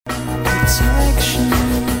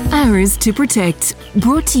Hours to Protect,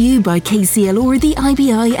 brought to you by KCLR, the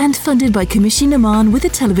IBI, and funded by Commission Naman with a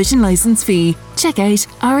television licence fee. Check out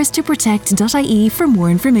hourstoprotect.ie for more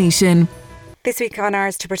information. This week on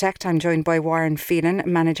Hours to Protect, I'm joined by Warren Phelan,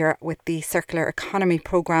 Manager with the Circular Economy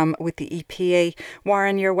Programme with the EPA.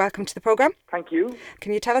 Warren, you're welcome to the programme. Thank you.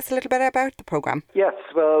 Can you tell us a little bit about the programme? Yes,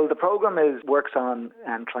 well, the programme works on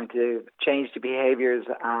trying to change the behaviours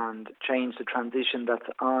and change the transition that's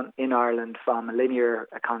on in Ireland from a linear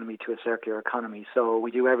economy to a circular economy. So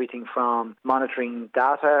we do everything from monitoring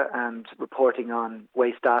data and reporting on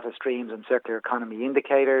waste data streams and circular economy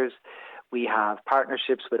indicators. We have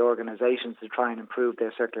partnerships with organisations to try and improve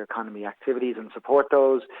their circular economy activities and support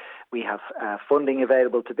those. We have funding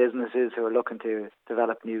available to businesses who are looking to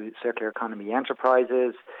develop new circular economy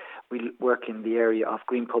enterprises. We work in the area of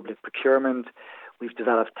green public procurement. We've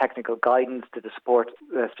developed technical guidance to support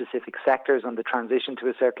specific sectors on the transition to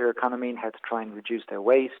a circular economy and how to try and reduce their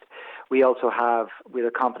waste. We also have, with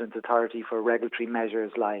a competent authority for regulatory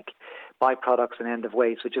measures like byproducts and end of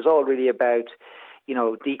waste, which is all really about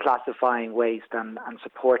declassifying waste and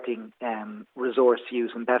supporting resource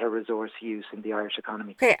use and better resource use in the Irish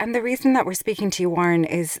economy. Okay, and the reason that we're speaking to you, Warren,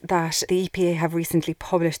 is that the EPA have recently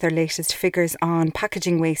published their latest figures on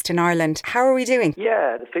packaging waste in Ireland. How are we doing?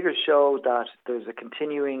 Yeah, the figures show that there's a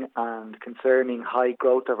continuing and concerning high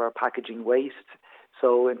growth of our packaging waste.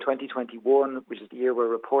 So in 2021, which is the year we're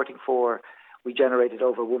reporting for, we generated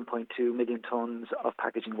over 1.2 million tonnes of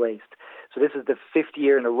packaging waste. So this is the fifth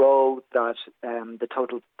year in a row that the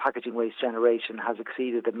total packaging waste generation has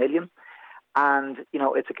exceeded 1 million. And,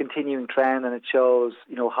 it's a continuing trend, and it shows,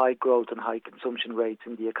 high growth and high consumption rates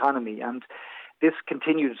in the economy. And this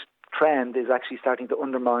continued trend is actually starting to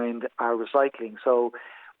undermine our recycling. So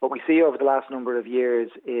what we see over the last number of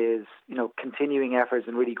years is, continuing efforts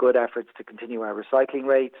and really good efforts to continue our recycling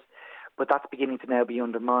rates. But that's beginning to now be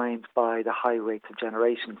undermined by the high rates of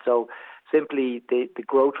generation. So simply the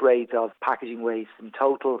growth rate of packaging waste in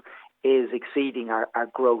total is exceeding our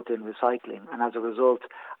growth in recycling. And as a result,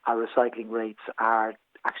 our recycling rates are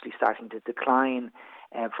actually starting to decline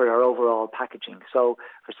for our overall packaging. So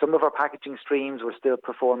for some of our packaging streams, we're still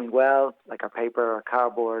performing well, like our paper, our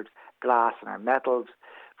cardboard, glass and our metals.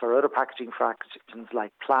 For other packaging fractions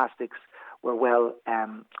like plastics, we're well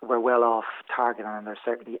off target and are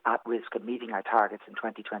certainly at risk of meeting our targets in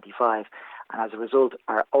 2025. And as a result,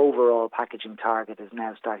 our overall packaging target is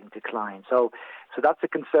now starting to decline. So that's a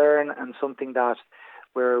concern and something that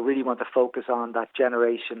we really want to focus on, that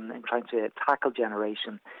generation and trying to tackle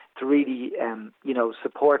generation to really,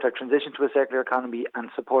 support our transition to a circular economy and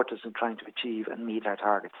support us in trying to achieve and meet our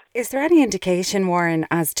targets. Is there any indication, Warren,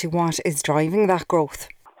 as to what is driving that growth?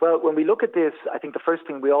 Well, when we look at this, I think the first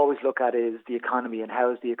thing we always look at is the economy and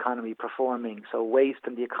how is the economy performing. So waste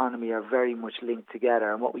and the economy are very much linked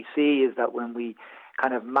together. And what we see is that when we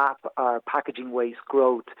kind of map our packaging waste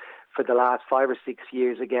growth for the last 5 or 6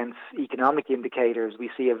 years against economic indicators, we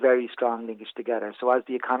see a very strong linkage together. So as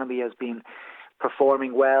the economy has been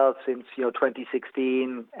performing well since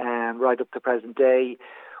 2016 right up to present day,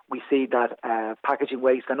 we see that packaging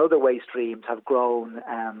waste and other waste streams have grown,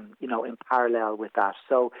 in parallel with that.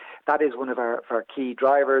 So that is one of our key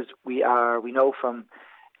drivers. We know from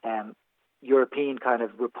European kind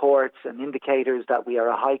of reports and indicators that we are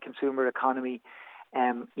a high consumer economy,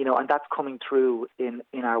 and that's coming through in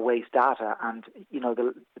our waste data. And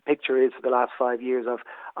the picture is for the last 5 years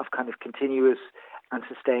of kind of continuous and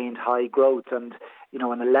sustained high growth, and an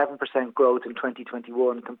 11% growth in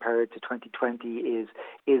 2021 compared to 2020 is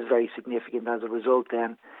very significant. As a result,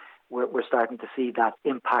 then we're starting to see that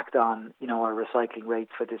impact on our recycling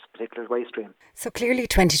rates for this particular waste stream. So clearly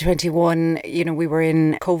 2021, we were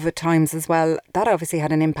in COVID times as well. That obviously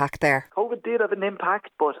had an impact there. COVID did have an impact,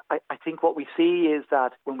 but I think what we see is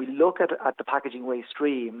that when we look at the packaging waste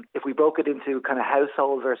stream, if we broke it into kind of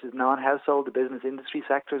household versus non-household, the business industry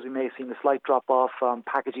sectors, we may have seen a slight drop off from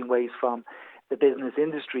packaging waste from the business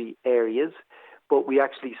industry areas. But we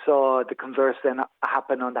actually saw the converse then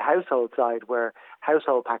happen on the household side, where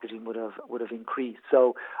household packaging would have increased.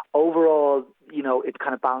 So overall, it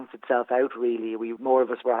kind of balanced itself out really. More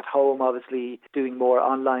of us were at home, obviously, doing more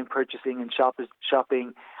online purchasing and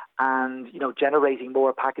shopping, and generating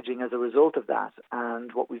more packaging as a result of that.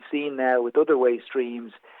 And what we've seen now with other waste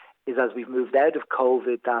streams is, as we've moved out of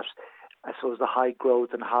COVID, that I suppose the high growth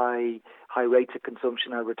and high rates of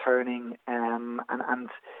consumption are returning, and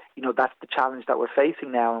that's the challenge that we're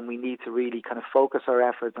facing now, and we need to really kind of focus our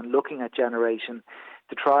efforts on looking at generation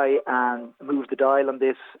to try and move the dial on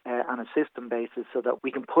this on a system basis so that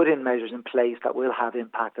we can put in measures in place that will have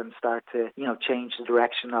impact and start to, change the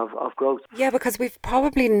direction of growth. Yeah, because we've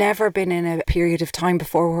probably never been in a period of time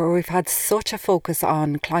before where we've had such a focus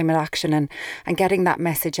on climate action and getting that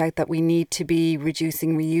message out that we need to be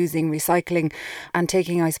reducing, reusing, recycling and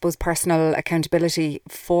taking, I suppose, personal accountability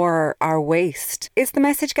for our waste. Is the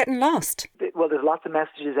message getting lost? Well, there's lots of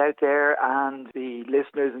messages out there, and the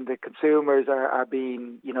listeners and the consumers are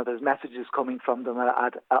being, there's messages coming from them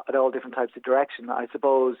at all different types of direction. I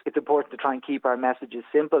suppose it's important to try and keep our messages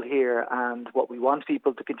simple here, and what we want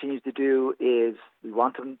people to continue to do is we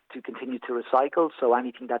want them to continue to recycle. So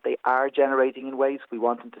anything that they are generating in waste, we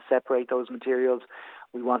want them to separate those materials.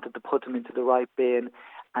 We want them to put them into the right bin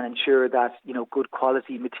and ensure that, good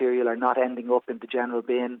quality material are not ending up in the general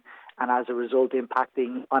bin, and as a result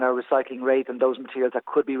impacting on our recycling rate and those materials that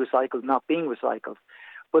could be recycled not being recycled.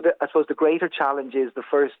 But I suppose the greater challenge is the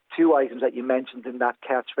first two items that you mentioned in that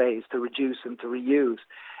catchphrase, to reduce and to reuse.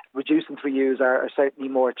 Reduce and to reuse are certainly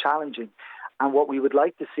more challenging. And what we would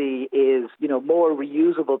like to see is, more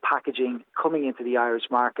reusable packaging coming into the Irish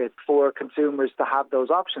market for consumers to have those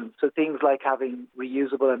options. So things like having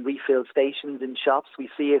reusable and refill stations in shops. We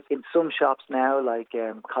see it in some shops now, like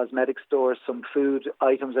cosmetic stores. Some food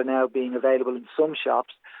items are now being available in some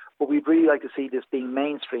shops. But we'd really like to see this being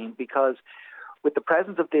mainstream, because with the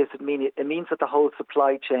presence of this, it means that the whole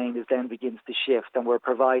supply chain then begins to shift, and we're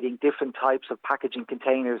providing different types of packaging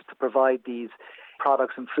containers to provide these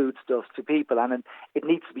products and foodstuffs to people. And it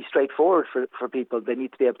needs to be straightforward for people. They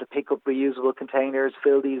need to be able to pick up reusable containers,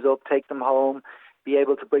 fill these up, take them home, be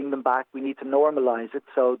able to bring them back. We need to normalise it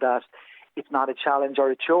so that it's not a challenge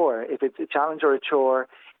or a chore. If it's a challenge or a chore,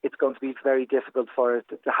 it's going to be very difficult for it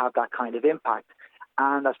to have that kind of impact.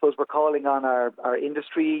 And I suppose we're calling on our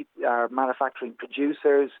industry, our manufacturing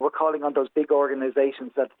producers. We're calling on those big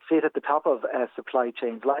organisations that sit at the top of supply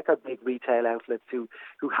chains, like our big retail outlets who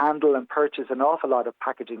handle and purchase an awful lot of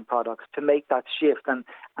packaging products, to make that shift and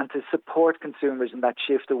to support consumers in that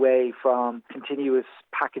shift away from continuous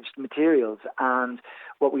packaged materials. And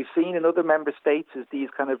what we've seen in other member states is these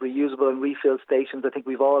kind of reusable and refill stations. I think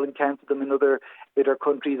we've all encountered them in other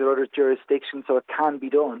countries or other jurisdictions, so it can be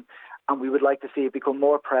done. And we would like to see it become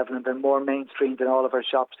more prevalent and more mainstreamed in all of our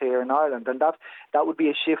shops here in Ireland. And that would be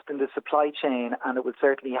a shift in the supply chain, and it would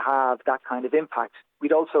certainly have that kind of impact.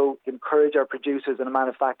 We'd also encourage our producers and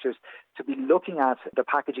manufacturers to be looking at the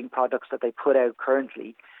packaging products that they put out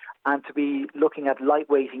currently, and to be looking at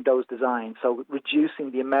lightweighting those designs, so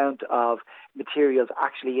reducing the amount of materials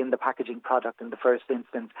actually in the packaging product in the first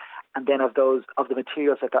instance, and then of the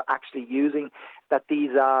materials that they're actually using, that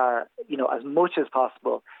these are, as much as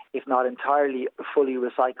possible, if not entirely, fully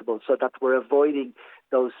recyclable, so that we're avoiding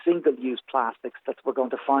those single-use plastics that we're going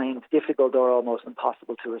to find difficult or almost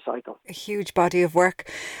impossible to recycle. A huge body of work.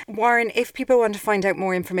 Warren, if people want to find out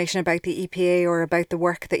more information about the EPA or about the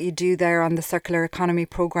work that you do there on the Circular Economy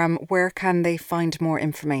Programme, where can they find more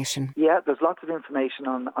information? Yeah, there's lots of information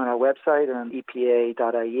on our website, on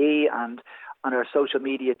epa.ie, and on our social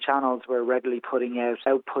media channels. We're regularly putting out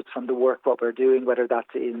outputs from the work what we're doing, whether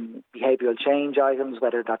that's in behavioural change items,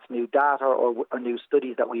 whether that's new data or new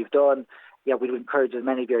studies that we've done. Yeah, we would encourage as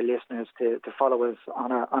many of your listeners to follow us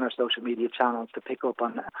on our social media channels to pick up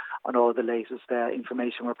on all the latest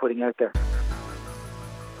information we're putting out there.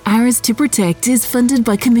 Ours to Protect is funded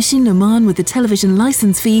by Commission Oman with a television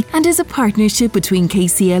licence fee and is a partnership between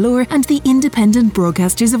KCLR and the Independent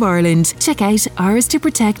Broadcasters of Ireland. Check out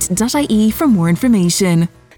ourstoprotect.ie for more information.